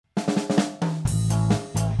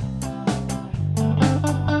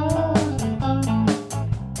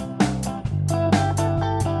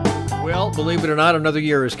Believe it or not, another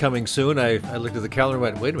year is coming soon. I looked at the calendar and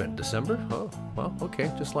went, wait a minute, December? Oh, well,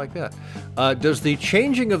 okay, just like that. Does the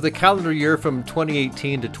changing of the calendar year from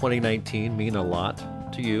 2018 to 2019 mean a lot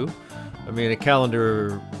to you? I mean, a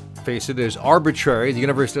calendar, face it, is arbitrary. The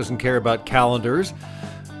universe doesn't care about calendars.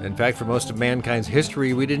 In fact, for most of mankind's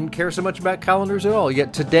history, we didn't care so much about calendars at all.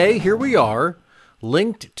 Yet today, here we are,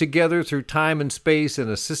 linked together through time and space in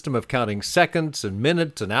a system of counting seconds and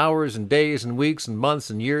minutes and hours and days and weeks and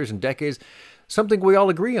months and years and decades, something we all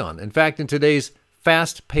agree on. In fact, in today's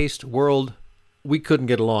fast-paced world, we couldn't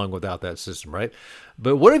get along without that system, right?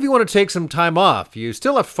 But what if you want to take some time off? You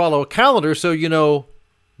still have to follow a calendar so you know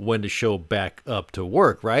when to show back up to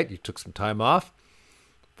work, right? You took some time off.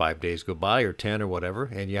 5 days go by or 10 or whatever,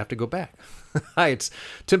 and you have to go back. Hi, it's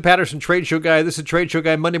Tim Patterson, Trade Show Guy. This is Trade Show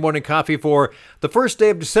Guy Monday Morning Coffee for the first day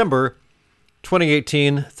of December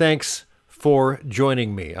 2018. Thanks for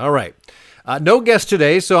joining me. All right. No guest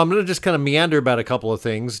today, so I'm going to just kind of meander about a couple of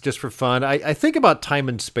things just for fun. I think about time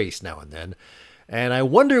and space now and then, and I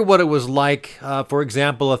wonder what it was like, for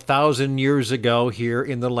example, 1,000 years ago here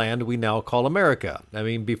in the land we now call America. I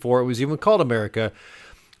mean, before it was even called America.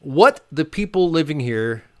 What the people living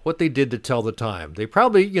here, what they did to tell the time. They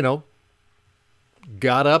probably,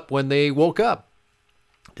 got up when they woke up.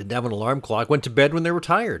 Didn't have an alarm clock. Went to bed when they were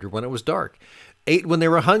tired or when it was dark. Ate when they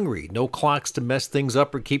were hungry. No clocks to mess things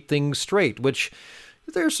up or keep things straight, which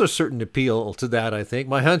there's a certain appeal to that, I think.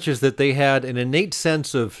 My hunch is that they had an innate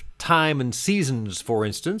sense of time and seasons, for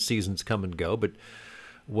instance. Seasons come and go, but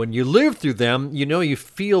when you live through them, you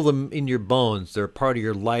feel them in your bones. They're part of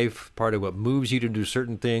your life, part of what moves you to do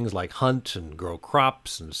certain things like hunt and grow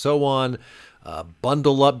crops and so on.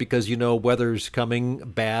 Bundle up because weather's coming,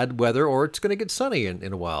 bad weather, or it's going to get sunny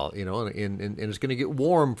in a while, and it's going to get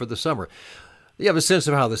warm for the summer. You have a sense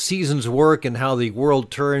of how the seasons work and how the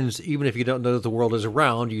world turns. Even if you don't know that the world is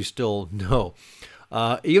around, you still know.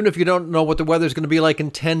 Even if you don't know what the weather's going to be like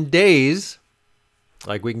in 10 days,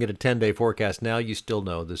 like we can get a 10-day forecast now, you still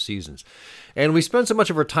know the seasons. And we spend so much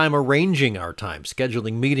of our time arranging our time,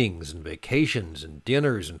 scheduling meetings and vacations and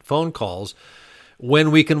dinners and phone calls, when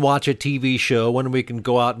we can watch a TV show, when we can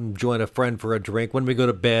go out and join a friend for a drink, when we go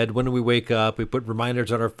to bed, when we wake up, we put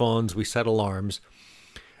reminders on our phones, we set alarms.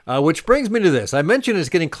 Which brings me to this. I mentioned it's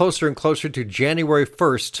getting closer and closer to January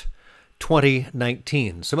 1st,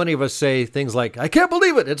 2019. So many of us say things like, I can't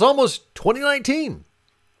believe it, it's almost 2019.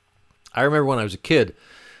 I remember when I was a kid,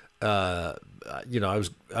 I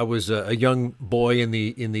was a young boy in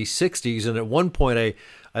the 60s, and at one point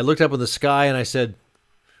I looked up in the sky and I said,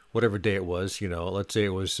 whatever day it was, let's say it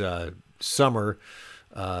was summer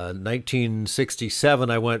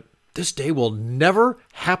 1967, I went, this day will never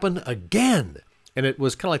happen again. And it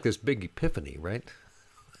was kind of like this big epiphany, right?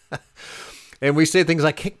 And we say things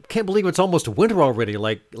like, can't believe it's almost winter already,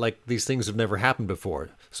 like these things have never happened before.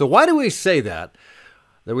 So why do we say that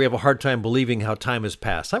we have a hard time believing how time has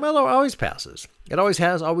passed? Time always passes. It always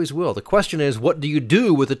has, always will. The question is, what do you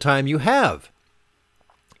do with the time you have?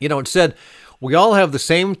 Instead, we all have the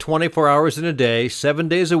same 24 hours in a day, 7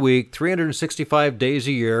 days a week, 365 days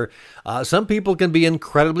a year. Some people can be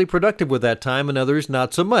incredibly productive with that time and others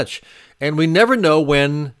not so much. And we never know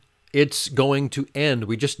when it's going to end.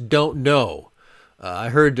 We just don't know. I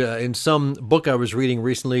heard in some book I was reading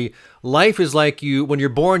recently, life is like when you're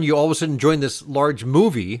born, you all of a sudden join this large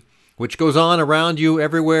movie, which goes on around you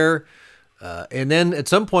everywhere. And then at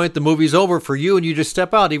some point, the movie's over for you and you just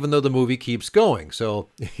step out, even though the movie keeps going. So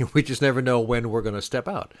we just never know when we're going to step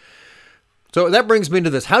out. So that brings me to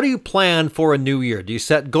this. How do you plan for a new year? Do you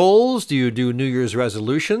set goals? Do you do New Year's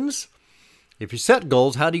resolutions? If you set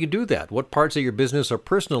goals, how do you do that? What parts of your business or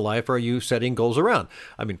personal life are you setting goals around?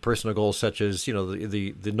 I mean, personal goals such as,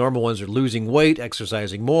 the normal ones are losing weight,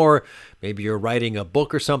 exercising more. Maybe you're writing a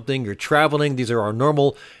book or something. You're traveling. These are our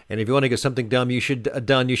normal. And if you want to get something done, you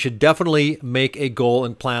should definitely make a goal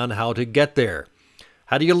and plan how to get there.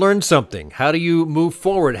 How do you learn something? How do you move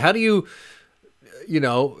forward? How do you,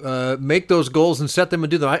 make those goals and set them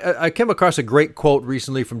and do them? I came across a great quote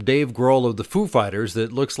recently from Dave Grohl of the Foo Fighters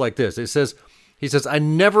that looks like this. He says, I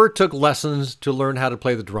never took lessons to learn how to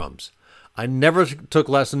play the drums. I never took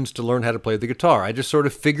lessons to learn how to play the guitar. I just sort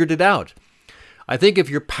of figured it out. I think if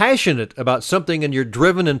you're passionate about something and you're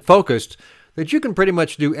driven and focused, that you can pretty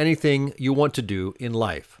much do anything you want to do in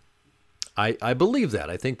life. I believe that.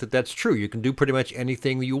 I think that that's true. You can do pretty much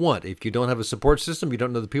anything you want. If you don't have a support system, you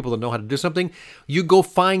don't know the people that know how to do something, you go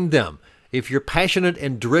find them. If you're passionate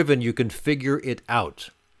and driven, you can figure it out.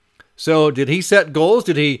 So did he set goals?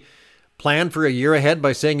 Did he planned for a year ahead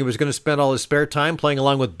by saying he was going to spend all his spare time playing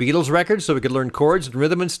along with Beatles records so he could learn chords and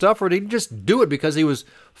rhythm and stuff? Or did he just do it because he was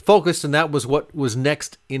focused and that was what was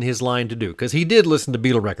next in his line to do? Because he did listen to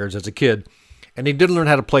Beatles records as a kid, and he did learn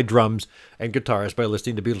how to play drums and guitars by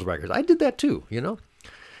listening to Beatles records. I did that too, you know.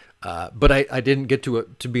 But I didn't get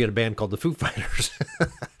to be in a band called the Foo Fighters.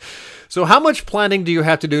 So how much planning do you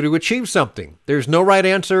have to do to achieve something? There's no right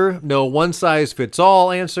answer, no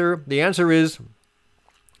one-size-fits-all answer. The answer is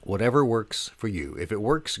whatever works for you. If it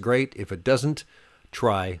works, great. If it doesn't,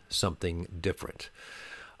 try something different.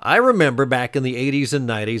 I remember back in the 80s and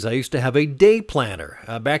 90s, I used to have a day planner.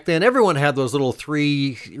 Back then, everyone had those little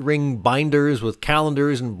 3-ring binders with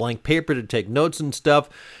calendars and blank paper to take notes and stuff.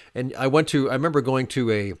 And I remember going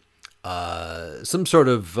to some sort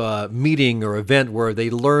of meeting or event where they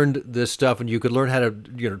learned this stuff, and you could learn how to,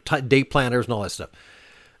 day planners and all that stuff.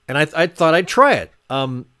 And I thought I'd try it.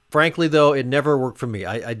 Frankly, though, it never worked for me.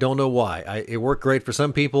 I don't know why. It worked great for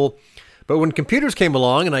some people. But when computers came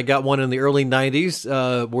along, and I got one in the early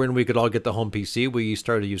 90s, when we could all get the home PC, we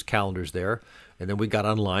started to use calendars there. And then we got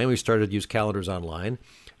online. We started to use calendars online.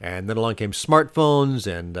 And then along came smartphones.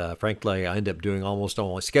 And frankly, I ended up doing almost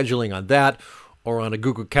all my scheduling on that or on a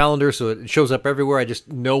Google Calendar. So it shows up everywhere. I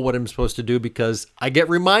just know what I'm supposed to do because I get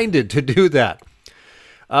reminded to do that.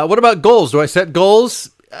 What about goals? Do I set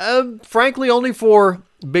goals? Frankly, only for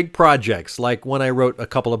big projects. Like when I wrote a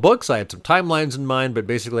couple of books, I had some timelines in mind, but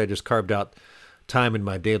basically I just carved out time in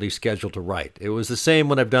my daily schedule to write. It was the same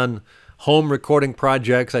when I've done home recording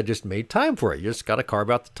projects. I just made time for it. You just got to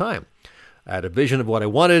carve out the time. I had a vision of what I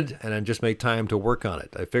wanted, and I just made time to work on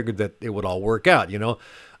it. I figured that it would all work out,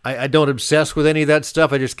 I don't obsess with any of that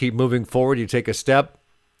stuff. I just keep moving forward. You take a step,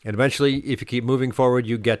 and eventually, if you keep moving forward,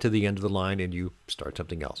 you get to the end of the line and you start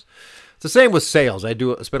something else. It's the same with sales. I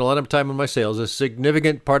spend a lot of time on my sales. A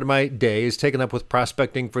significant part of my day is taken up with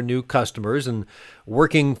prospecting for new customers and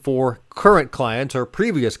working for current clients or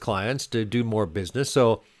previous clients to do more business.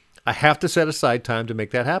 So I have to set aside time to make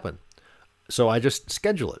that happen. So I just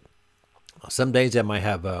schedule it. Some days I might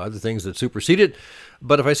have other things that supersede it,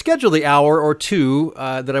 but if I schedule the hour or two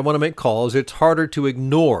that I want to make calls, it's harder to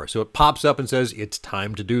ignore. So it pops up and says, it's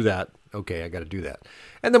time to do that. Okay, I got to do that.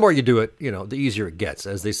 And the more you do it, the easier it gets.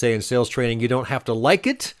 As they say in sales training, you don't have to like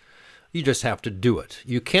it, you just have to do it.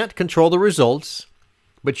 You can't control the results,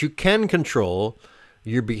 but you can control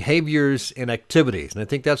your behaviors and activities. And I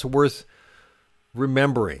think that's worth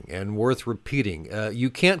remembering and worth repeating. You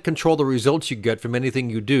can't control the results you get from anything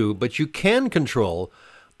you do, but you can control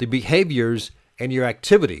the behaviors and your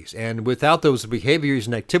activities. And without those behaviors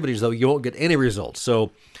and activities, though, you won't get any results.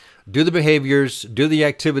 So do the behaviors, do the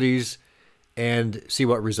activities, and see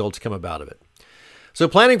what results come about of it. So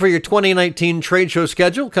planning for your 2019 trade show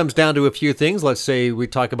schedule comes down to a few things. Let's say we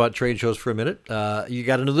talk about trade shows for a minute. You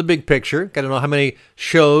got to know the big picture. Got to know how many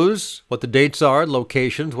shows, what the dates are,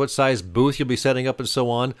 locations, what size booth you'll be setting up, and so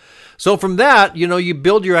on. So from that, you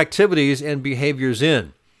build your activities and behaviors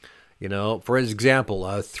in. For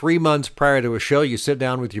example, 3 months prior to a show, you sit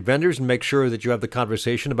down with your vendors and make sure that you have the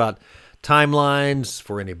conversation about timelines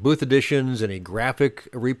for any booth additions, any graphic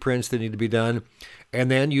reprints that need to be done. And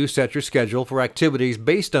then you set your schedule for activities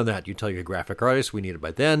based on that. You tell your graphic artist, we need it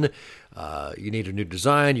by then. You need a new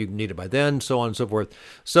design, you need it by then, so on and so forth.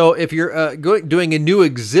 So if you're doing a new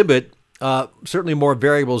exhibit, certainly more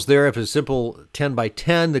variables there. If it's a simple 10 by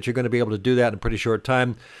 10, that you're going to be able to do that in a pretty short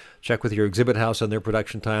time. Check with your exhibit house on their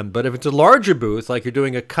production time. But if it's a larger booth, like you're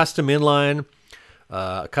doing a custom inline,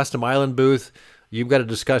 a custom island booth, you've got to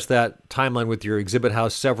discuss that timeline with your exhibit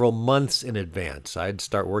house several months in advance. I'd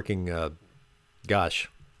start working 6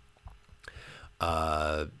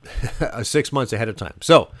 months ahead of time.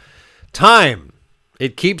 So, time.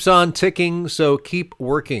 It keeps on ticking, so keep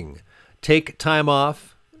working. Take time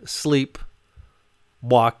off, sleep,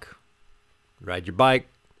 walk, ride your bike,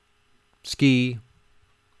 ski,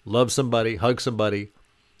 love somebody, hug somebody.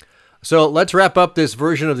 So let's wrap up this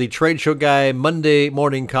version of the Trade Show Guy Monday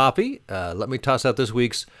Morning Coffee. Let me toss out this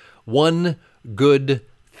week's one good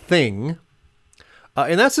thing.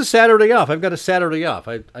 And that's a Saturday off. I've got a Saturday off.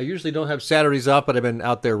 I usually don't have Saturdays off, but I've been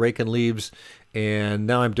out there raking leaves, and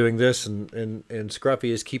now I'm doing this, and Scruffy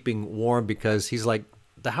is keeping warm because he's like,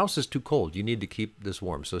 the house is too cold. You need to keep this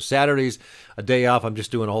warm. So Saturday's a day off. I'm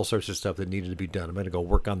just doing all sorts of stuff that needed to be done. I'm going to go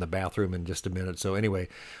work on the bathroom in just a minute. So anyway,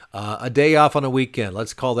 a day off on a weekend.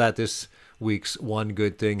 Let's call that this week's one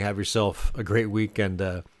good thing. Have yourself a great week,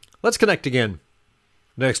 and let's connect again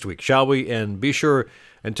next week, shall we? And be sure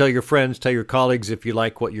and tell your friends, tell your colleagues if you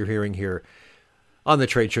like what you're hearing here on the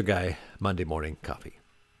Trade Show Guy Monday Morning Coffee.